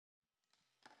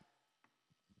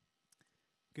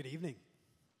Good evening.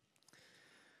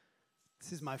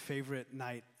 This is my favorite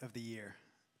night of the year,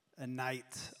 a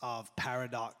night of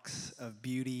paradox, of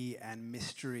beauty and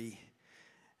mystery,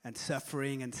 and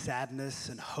suffering and sadness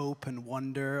and hope and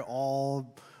wonder,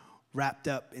 all wrapped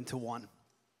up into one.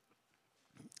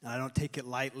 And I don't take it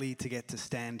lightly to get to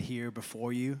stand here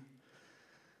before you, in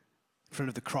front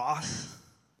of the cross.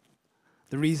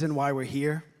 The reason why we're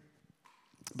here,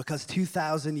 because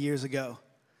 2,000 years ago,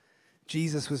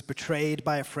 Jesus was betrayed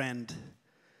by a friend,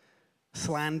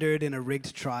 slandered in a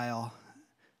rigged trial,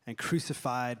 and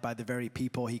crucified by the very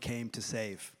people he came to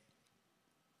save.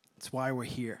 That's why we're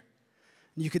here.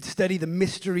 And you could study the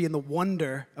mystery and the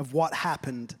wonder of what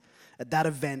happened at that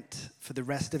event for the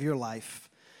rest of your life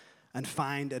and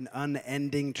find an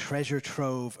unending treasure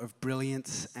trove of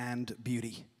brilliance and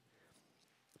beauty.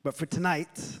 But for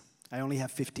tonight, I only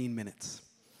have 15 minutes.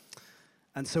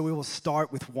 And so we will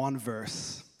start with one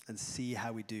verse and see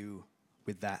how we do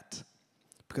with that.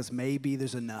 Because maybe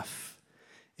there's enough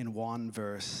in one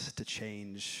verse to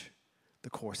change the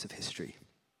course of history.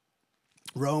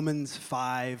 Romans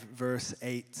 5, verse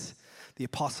 8, the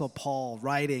Apostle Paul,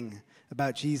 writing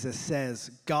about Jesus,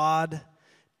 says, God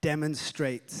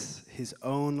demonstrates his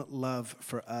own love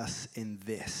for us in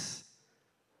this: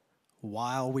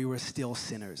 while we were still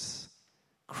sinners,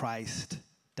 Christ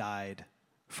died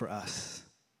for us.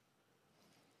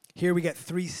 Here we get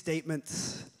three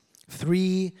statements,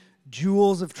 three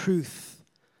jewels of truth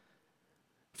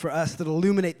for us that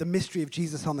illuminate the mystery of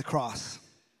Jesus on the cross.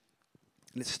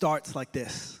 And it starts like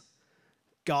this: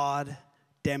 God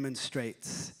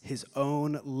demonstrates his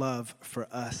own love for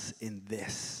us in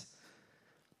this.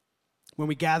 When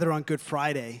we gather on Good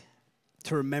Friday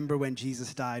to remember when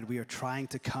Jesus died, we are trying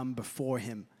to come before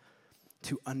him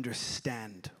to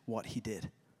understand what he did.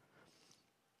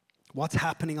 What's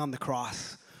happening on the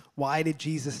cross? Why did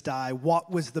Jesus die?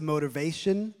 What was the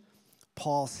motivation?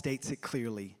 Paul states it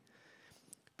clearly: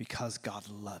 because God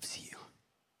loves you.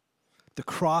 The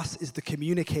cross is the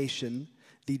communication,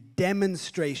 the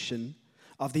demonstration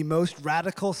of the most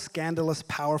radical, scandalous,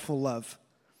 powerful love.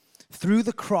 Through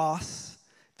the cross,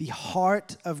 the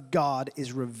heart of God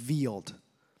is revealed.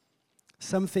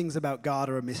 Some things about God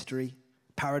are a mystery,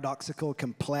 paradoxical,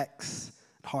 complex,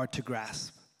 hard to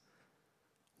grasp.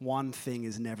 One thing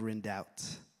is never in doubt: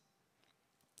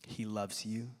 he loves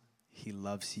you, he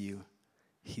loves you,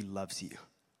 he loves you.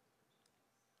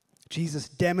 Jesus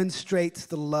demonstrates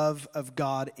the love of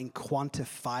God in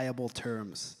quantifiable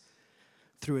terms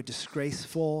through a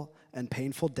disgraceful and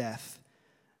painful death,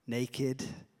 naked,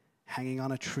 hanging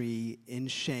on a tree, in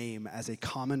shame as a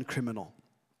common criminal.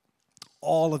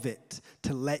 All of it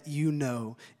to let you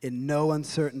know in no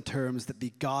uncertain terms that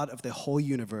the God of the whole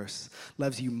universe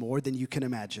loves you more than you can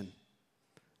imagine.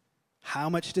 How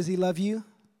much does he love you?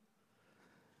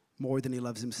 More than he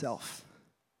loves himself.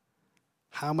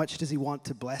 How much does he want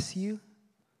to bless you?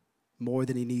 More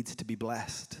than he needs to be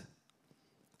blessed.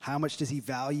 How much does he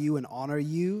value and honor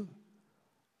you?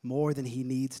 More than he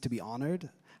needs to be honored.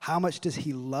 How much does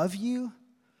he love you?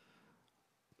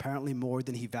 Apparently more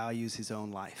than he values his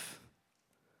own life.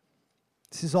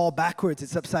 This is all backwards.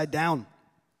 It's upside down.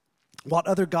 What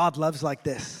other God loves like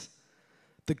this?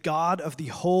 The God of the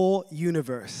whole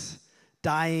universe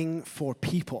dying for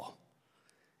people.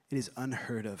 It is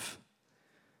unheard of.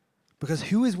 Because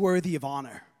who is worthy of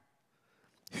honor?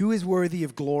 Who is worthy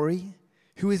of glory?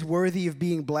 Who is worthy of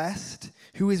being blessed?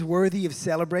 Who is worthy of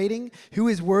celebrating? Who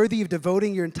is worthy of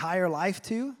devoting your entire life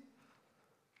to?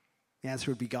 The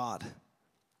answer would be God.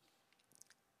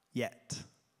 Yet,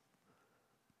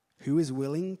 who is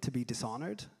willing to be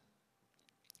dishonored?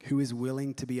 Who is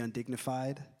willing to be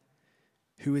undignified?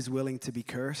 Who is willing to be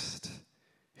cursed?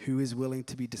 Who is willing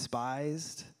to be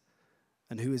despised?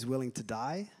 And who is willing to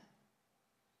die?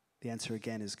 The answer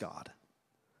again is God.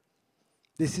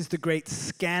 This is the great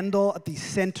scandal at the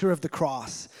center of the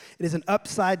cross. It is an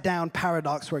upside-down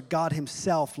paradox where God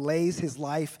himself lays his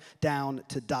life down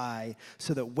to die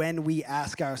so that when we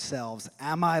ask ourselves,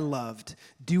 am I loved?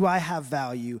 Do I have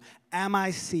value? Am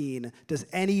I seen? Does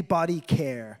anybody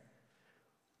care?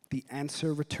 The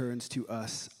answer returns to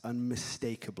us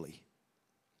unmistakably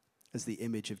as the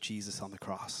image of Jesus on the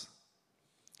cross.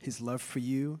 His love for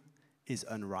you is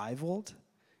unrivaled,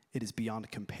 it is beyond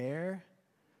compare,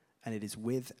 and it is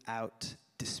without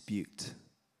dispute.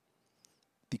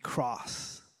 The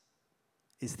cross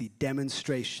is the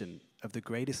demonstration of the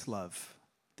greatest love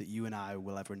that you and I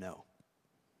will ever know.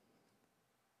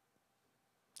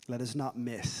 Let us not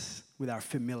miss, with our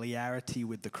familiarity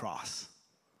with the cross,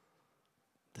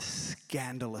 the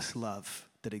scandalous love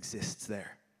that exists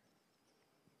there.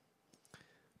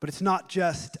 But it's not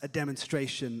just a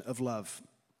demonstration of love.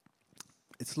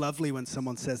 It's lovely when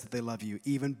someone says that they love you,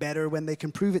 even better when they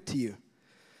can prove it to you.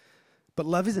 But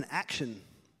love is an action.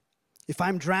 If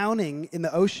I'm drowning in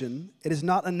the ocean, it is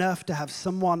not enough to have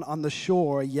someone on the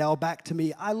shore yell back to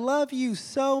me, "I love you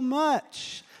so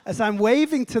much," as I'm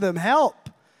waving to them,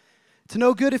 "Help." It's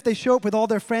no good if they show up with all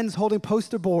their friends holding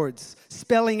poster boards,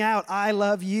 spelling out, "I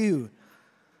love you."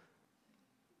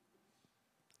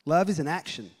 Love is an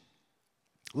action.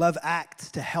 Love acts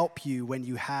to help you when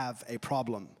you have a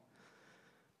problem.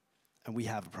 And we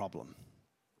have a problem.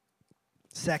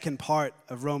 Second part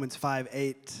of Romans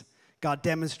 5:8, God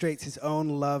demonstrates his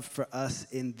own love for us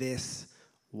in this: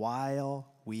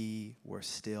 while we were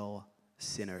still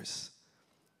sinners.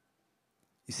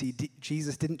 You see,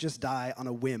 Jesus didn't just die on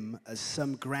a whim as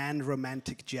some grand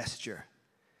romantic gesture,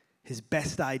 his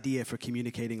best idea for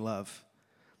communicating love.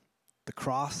 The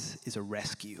cross is a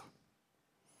rescue.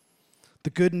 The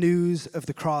good news of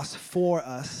the cross for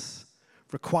us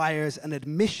requires an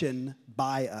admission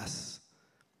by us.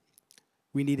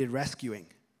 We needed rescuing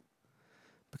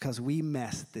because we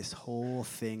messed this whole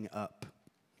thing up.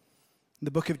 In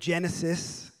the book of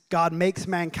Genesis, God makes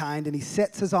mankind and he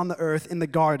sets us on the earth in the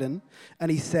garden and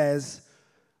he says,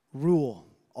 "Rule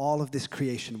all of this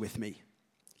creation with me.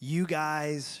 You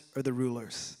guys are the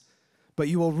rulers, but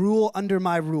you will rule under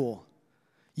my rule.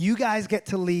 You guys get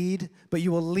to lead, but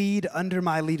you will lead under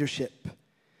my leadership."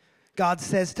 God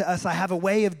says to us, "I have a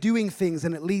way of doing things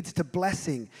and it leads to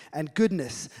blessing and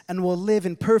goodness, and we'll live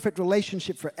in perfect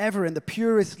relationship forever in the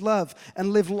purest love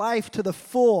and live life to the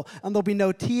full, and there'll be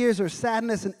no tears or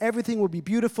sadness and everything will be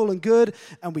beautiful and good."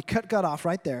 And we cut God off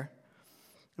right there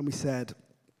and we said,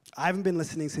 "I haven't been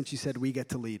listening since you said we get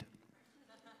to lead.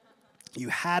 You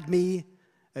had me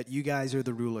at you guys are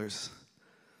the rulers."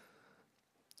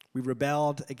 We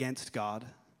rebelled against God.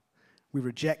 We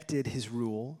rejected his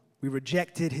rule. We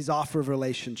rejected his offer of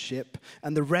relationship.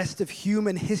 And the rest of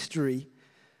human history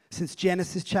since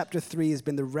Genesis chapter 3 has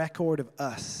been the record of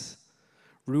us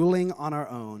ruling on our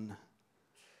own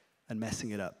and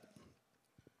messing it up.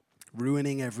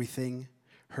 Ruining everything,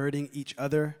 hurting each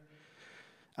other,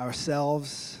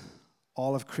 ourselves,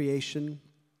 all of creation.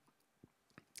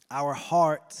 Our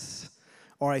hearts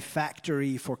are a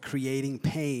factory for creating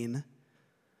pain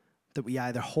that we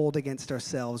either hold against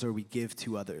ourselves or we give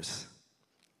to others.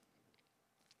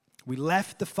 We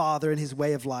left the Father and his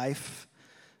way of life,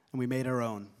 and we made our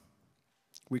own.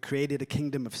 We created a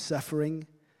kingdom of suffering,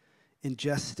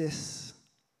 injustice,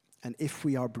 and if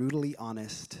we are brutally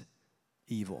honest,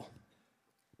 evil.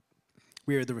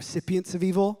 We are the recipients of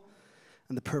evil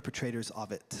and the perpetrators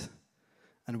of it,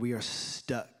 and we are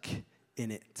stuck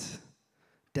in it,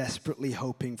 desperately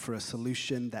hoping for a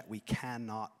solution that we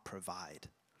cannot provide.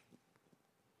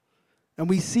 And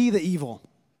we see the evil.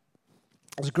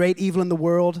 There's great evil in the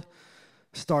world: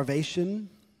 starvation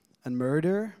and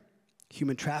murder,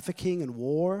 human trafficking and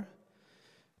war,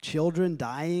 children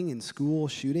dying in school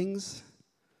shootings.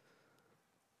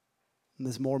 And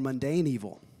there's more mundane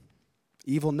evil.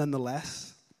 Evil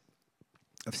nonetheless,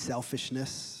 of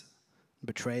selfishness,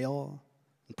 betrayal,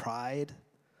 and pride,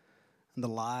 and the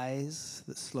lies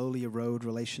that slowly erode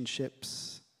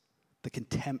relationships, the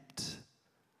contempt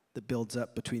that builds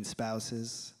up between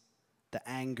spouses, the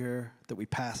anger that we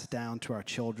pass down to our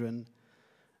children,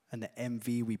 and the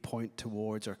envy we point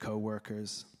towards our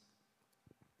coworkers.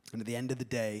 And at the end of the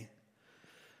day,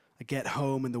 I get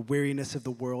home and the weariness of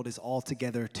the world is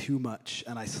altogether too much,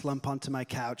 and I slump onto my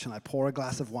couch and I pour a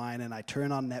glass of wine and I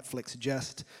turn on Netflix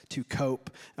just to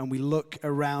cope. And we look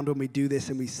around when we do this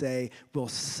and we say, will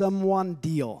someone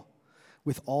deal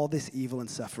with all this evil and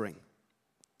suffering?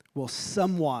 Will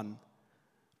someone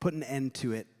put an end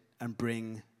to it and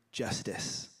bring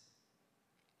justice?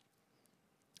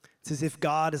 It's as if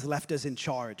God has left us in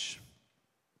charge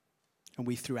and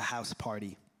we threw a house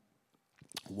party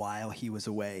while he was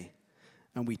away,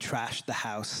 and we trashed the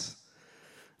house.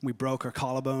 We broke our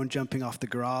collarbone jumping off the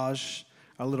garage.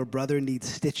 Our little brother needs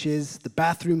stitches. The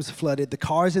bathroom's flooded. The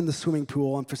car's in the swimming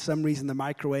pool, and for some reason the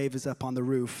microwave is up on the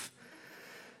roof.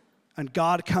 And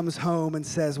God comes home and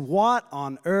says, "What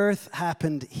on earth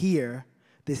happened here?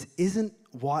 This isn't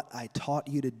what I taught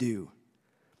you to do."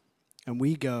 And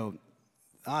we go,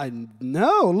 "I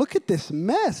know, look at this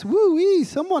mess. Woo-wee,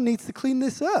 someone needs to clean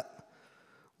this up.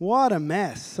 What a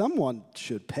mess. Someone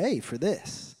should pay for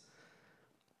this."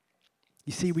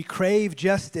 You see, we crave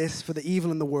justice for the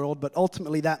evil in the world, but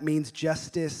ultimately that means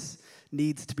justice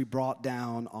needs to be brought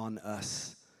down on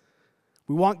us.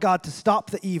 We want God to stop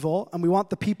the evil, and we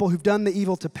want the people who've done the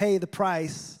evil to pay the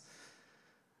price,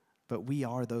 but we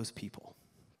are those people.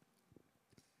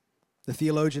 The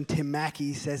theologian Tim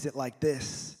Mackey says it like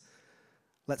this: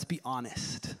 let's be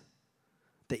honest.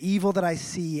 The evil that I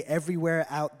see everywhere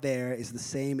out there is the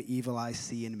same evil I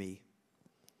see in me.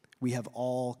 We have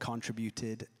all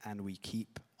contributed, and we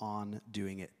keep on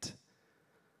doing it.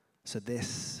 So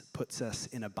this puts us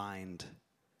in a bind.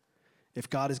 If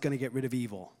God is going to get rid of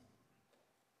evil,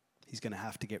 he's going to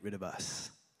have to get rid of us.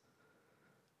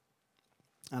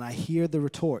 And I hear the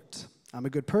retort, I'm a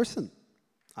good person.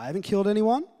 I haven't killed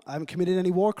anyone. I haven't committed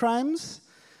any war crimes.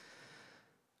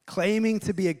 Claiming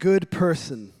to be a good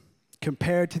person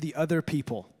compared to the other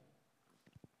people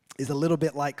is a little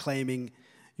bit like claiming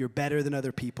you're better than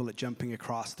other people at jumping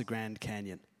across the Grand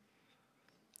Canyon.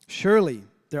 Surely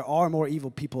there are more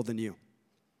evil people than you.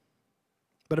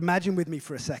 But imagine with me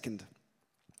for a second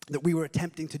that we were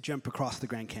attempting to jump across the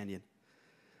Grand Canyon,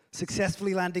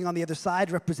 successfully landing on the other side,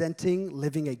 representing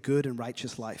living a good and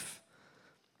righteous life.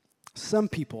 Some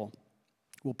people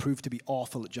will prove to be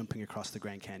awful at jumping across the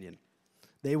Grand Canyon.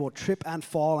 They will trip and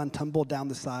fall and tumble down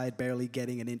the side, barely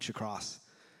getting an inch across.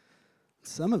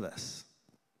 Some of us,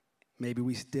 maybe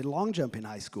we did long jump in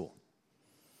high school.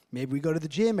 Maybe we go to the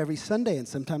gym every Sunday and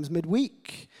sometimes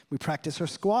midweek. We practice our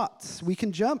squats. We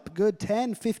can jump good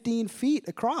 10, 15 feet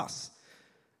across.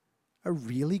 A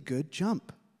really good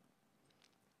jump.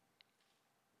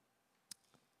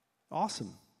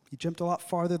 Awesome. You jumped a lot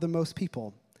farther than most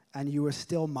people, and you were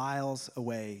still miles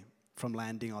away from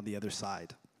landing on the other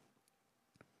side.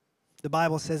 The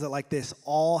Bible says it like this: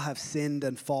 all have sinned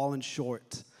and fallen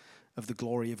short of the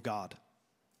glory of God.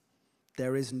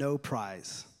 There is no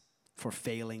prize for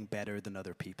failing better than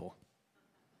other people.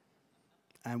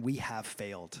 And we have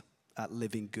failed at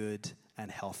living good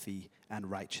and healthy and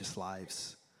righteous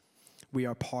lives. We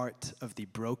are part of the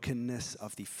brokenness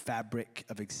of the fabric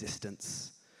of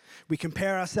existence. We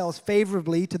compare ourselves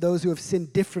favorably to those who have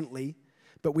sinned differently,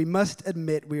 but we must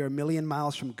admit we are a million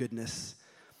miles from goodness,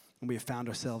 and we have found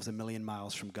ourselves a million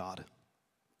miles from God.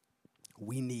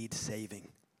 We need saving.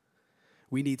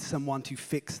 We need someone to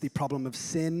fix the problem of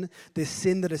sin, this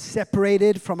sin that is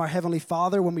separated from our Heavenly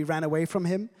Father when we ran away from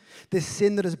Him, this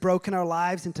sin that has broken our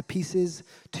lives into pieces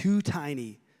too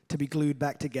tiny to be glued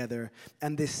back together,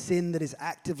 and this sin that is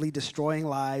actively destroying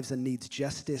lives and needs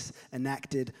justice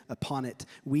enacted upon it.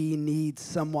 We need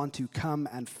someone to come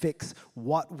and fix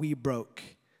what we broke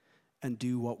and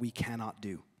do what we cannot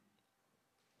do.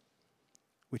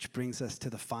 Which brings us to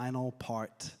the final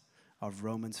part of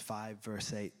Romans 5,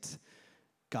 verse 8.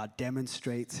 God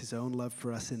demonstrates His own love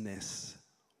for us in this: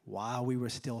 while we were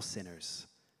still sinners,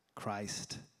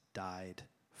 Christ died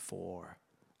for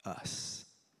us.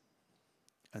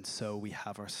 And so we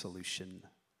have our solution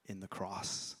in the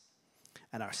cross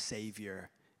and our Savior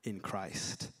in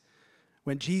Christ.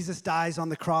 When Jesus dies on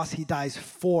the cross, He dies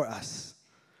for us,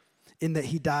 in that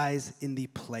He dies in the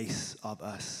place of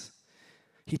us.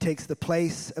 He takes the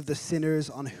place of the sinners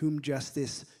on whom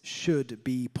justice should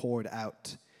be poured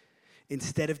out.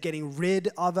 Instead of getting rid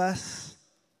of us,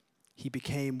 He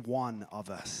became one of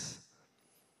us.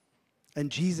 And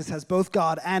Jesus, as both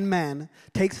God and man,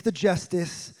 takes the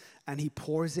justice and He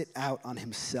pours it out on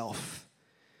Himself.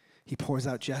 He pours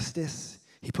out justice.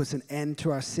 He puts an end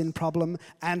to our sin problem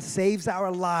and saves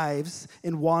our lives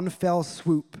in one fell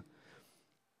swoop,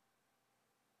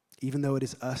 even though it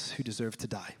is us who deserve to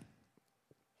die.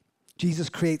 Jesus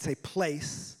creates a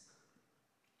place,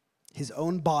 His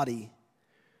own body,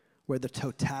 where the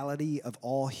totality of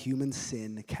all human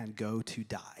sin can go to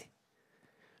die,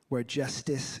 where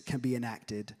justice can be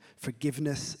enacted,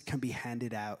 forgiveness can be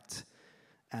handed out,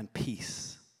 and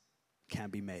peace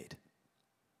can be made.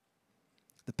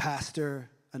 The pastor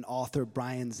and author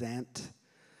Brian Zant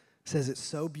says it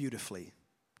so beautifully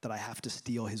that I have to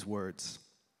steal his words.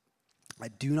 I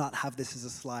do not have this as a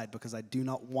slide because I do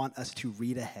not want us to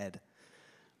read ahead,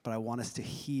 but I want us to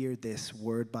hear this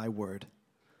word by word.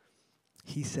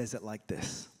 He says it like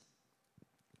this: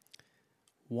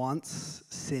 once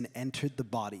sin entered the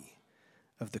body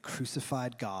of the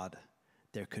crucified God,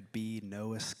 there could be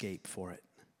no escape for it.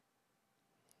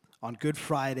 On Good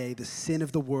Friday, the sin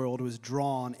of the world was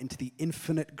drawn into the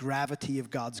infinite gravity of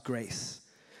God's grace.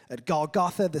 At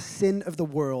Golgotha, the sin of the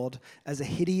world, as a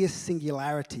hideous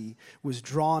singularity, was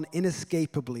drawn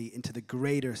inescapably into the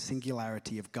greater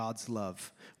singularity of God's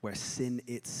love, where sin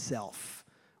itself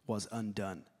was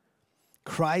undone.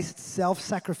 Christ's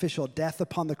self-sacrificial death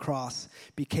upon the cross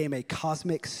became a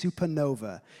cosmic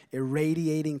supernova,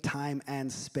 irradiating time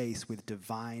and space with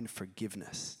divine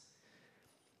forgiveness.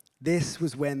 This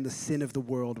was when the sin of the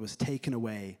world was taken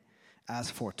away, as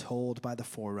foretold by the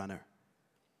forerunner.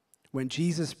 When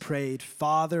Jesus prayed,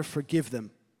 "Father, forgive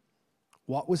them,"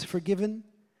 what was forgiven?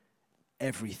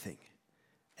 Everything.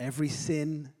 Every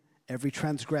sin, every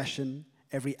transgression,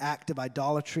 every act of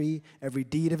idolatry, every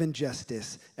deed of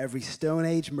injustice, every Stone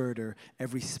Age murder,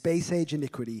 every space age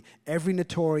iniquity, every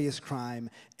notorious crime,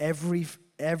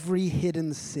 every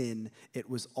hidden sin, it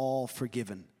was all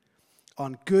forgiven.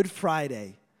 On Good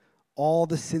Friday, all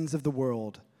the sins of the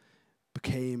world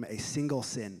became a single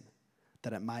sin,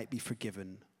 that it might be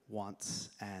forgiven once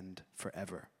and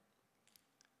forever.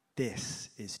 This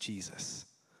is Jesus,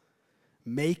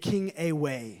 making a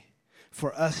way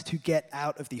for us to get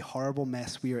out of the horrible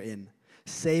mess we are in,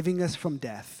 saving us from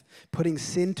death, putting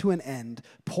sin to an end,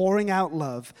 pouring out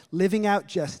love, living out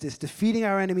justice, defeating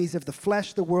our enemies of the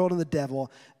flesh, the world, and the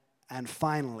devil, and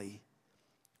finally,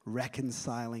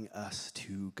 reconciling us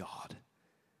to God.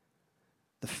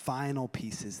 The final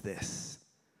piece is this: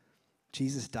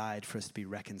 Jesus died for us to be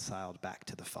reconciled back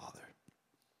to the Father.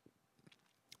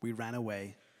 We ran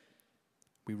away,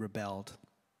 we rebelled,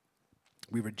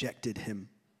 we rejected him.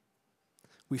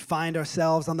 We find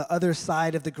ourselves on the other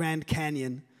side of the Grand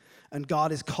Canyon, and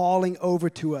God is calling over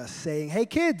to us, saying, "Hey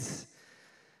kids,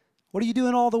 what are you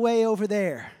doing all the way over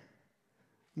there?"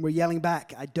 And we're yelling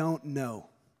back, "I don't know."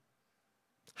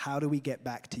 How do we get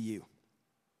back to you?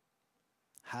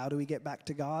 How do we get back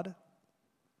to God?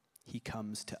 He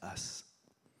comes to us.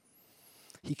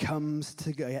 He comes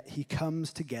to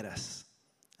get us,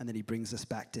 and then he brings us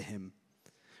back to him.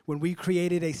 When we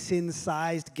created a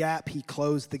sin-sized gap, he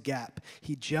closed the gap.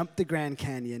 He jumped the Grand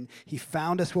Canyon. He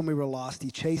found us when we were lost.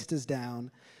 He chased us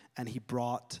down, and he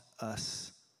brought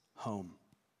us home.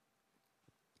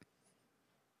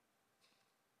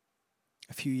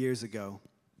 A few years ago,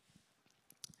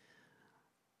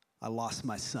 I lost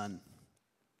my son.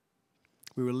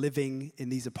 We were living in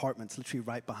these apartments, literally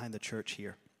right behind the church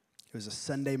here. It was a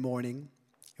Sunday morning.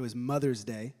 It was Mother's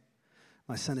Day.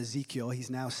 My son Ezekiel, he's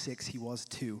now 6, he was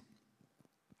 2.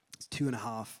 He's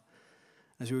 2.5.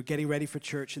 As we were getting ready for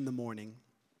church in the morning,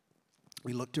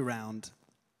 we looked around,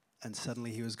 and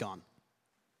suddenly he was gone.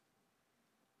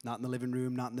 Not in the living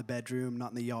room, not in the bedroom,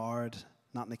 not in the yard,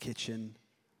 not in the kitchen,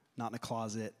 not in the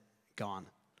closet, gone.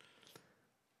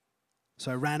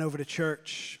 So I ran over to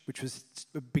church, which was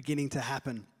beginning to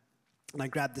happen. And I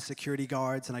grabbed the security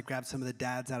guards, and I grabbed some of the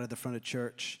dads out of the front of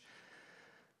church.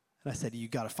 And I said, "You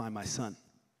got to find my son."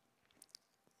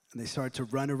 And they started to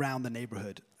run around the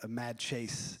neighborhood. A mad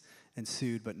chase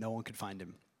ensued, but no one could find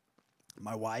him.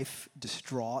 My wife,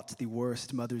 distraught, the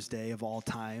worst Mother's Day of all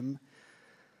time.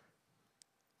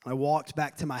 I walked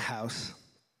back to my house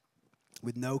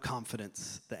with no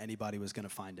confidence that anybody was going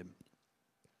to find him.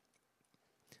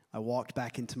 I walked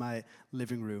back into my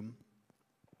living room,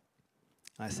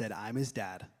 and I said, "I'm his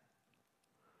dad.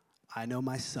 I know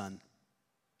my son.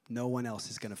 No one else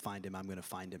is going to find him. I'm going to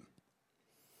find him."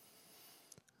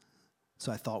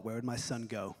 So I thought, where would my son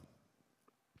go?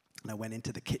 And I went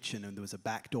into the kitchen, and there was a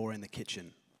back door in the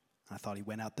kitchen. And I thought he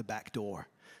went out the back door.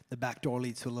 The back door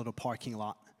leads to a little parking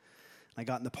lot. And I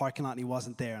got in the parking lot, and he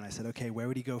wasn't there. And I said, "Okay, where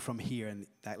would he go from here?" And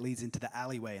that leads into the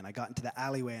alleyway. And I got into the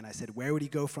alleyway, and I said, "Where would he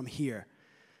go from here?"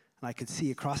 And I could see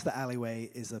across the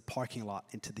alleyway is a parking lot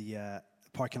into the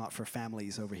parking lot for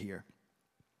families over here.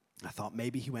 I thought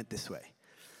maybe he went this way.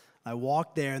 I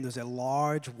walked there, and there's a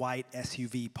large white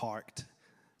SUV parked,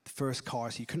 the first car,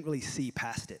 so you couldn't really see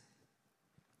past it.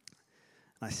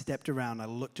 And I stepped around, I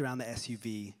looked around the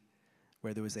SUV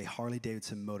where there was a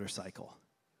Harley-Davidson motorcycle.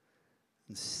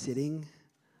 And sitting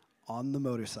on the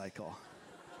motorcycle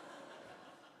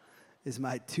is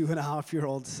my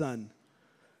 2.5-year-old son.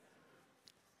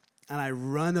 And I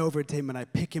run over to him, and I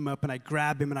pick him up, and I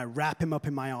grab him, and I wrap him up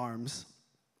in my arms.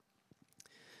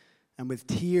 And with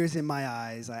tears in my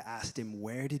eyes, I asked him,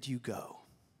 "Where did you go?"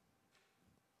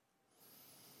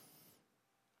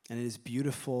 And in his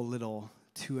beautiful little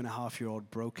 2.5-year-old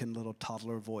broken little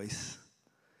toddler voice,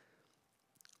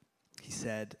 he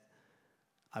said,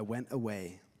 "I went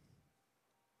away.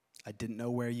 I didn't know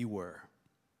where you were,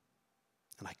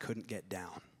 and I couldn't get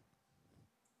down."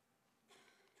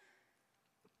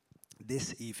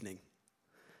 This evening,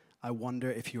 I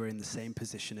wonder if you are in the same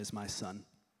position as my son.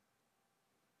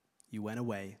 You went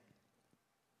away.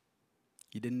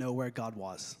 You didn't know where God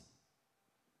was.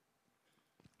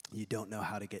 You don't know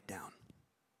how to get down.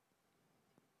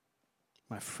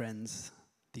 My friends,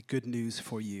 the good news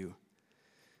for you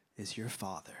is your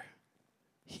Father.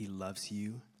 He loves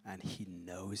you, and he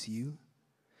knows you,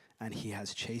 and he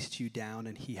has chased you down,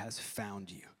 and he has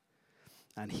found you.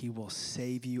 And he will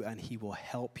save you, and he will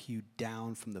help you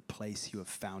down from the place you have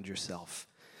found yourself,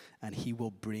 and he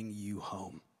will bring you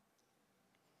home.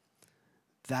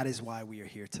 That is why we are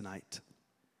here tonight.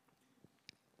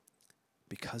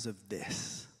 Because of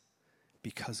this.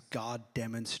 Because God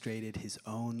demonstrated his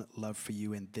own love for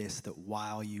you in this, that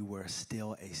while you were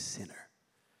still a sinner,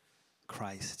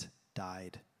 Christ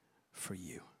died for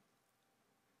you.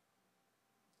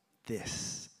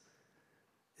 This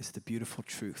is the beautiful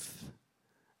truth,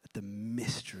 the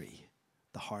mystery,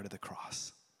 the heart of the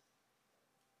cross.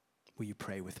 Will you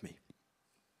pray with me?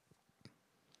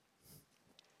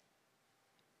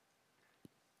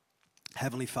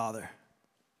 Heavenly Father,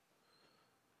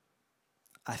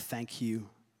 I thank you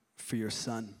for your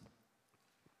Son,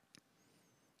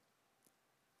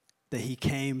 that he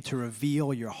came to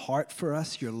reveal your heart for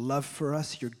us, your love for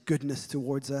us, your goodness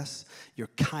towards us, your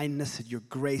kindness and your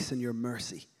grace and your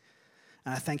mercy.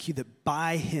 And I thank you that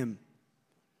by him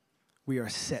we are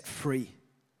set free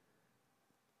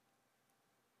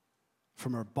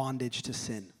from our bondage to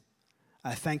sin.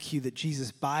 I thank you that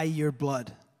Jesus, by your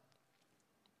blood,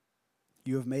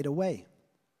 you have made a way.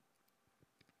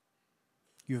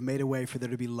 You have made a way for there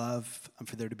to be love and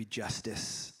for there to be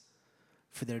justice,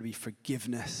 for there to be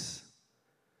forgiveness.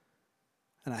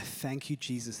 And I thank you,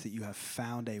 Jesus, that you have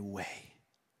found a way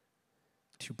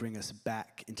to bring us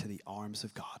back into the arms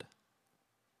of God.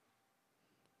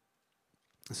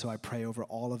 And so I pray over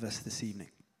all of us this evening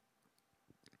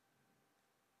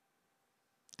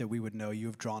that we would know you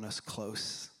have drawn us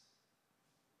close.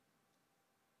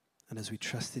 And as we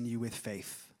trust in you with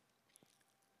faith,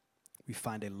 we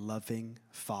find a loving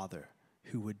Father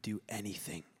who would do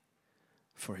anything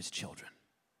for his children.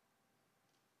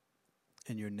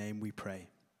 In your name we pray.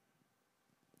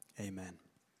 Amen.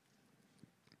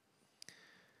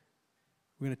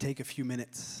 We're going to take a few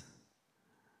minutes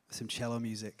with some cello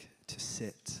music to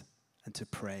sit and to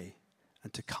pray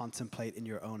and to contemplate in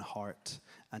your own heart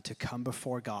and to come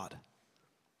before God.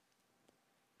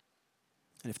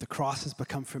 And if the cross has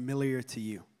become familiar to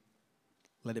you,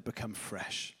 let it become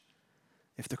fresh.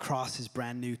 If the cross is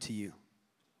brand new to you,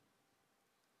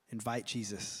 invite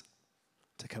Jesus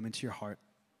to come into your heart.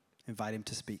 Invite him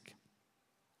to speak.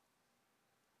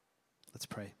 Let's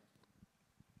pray.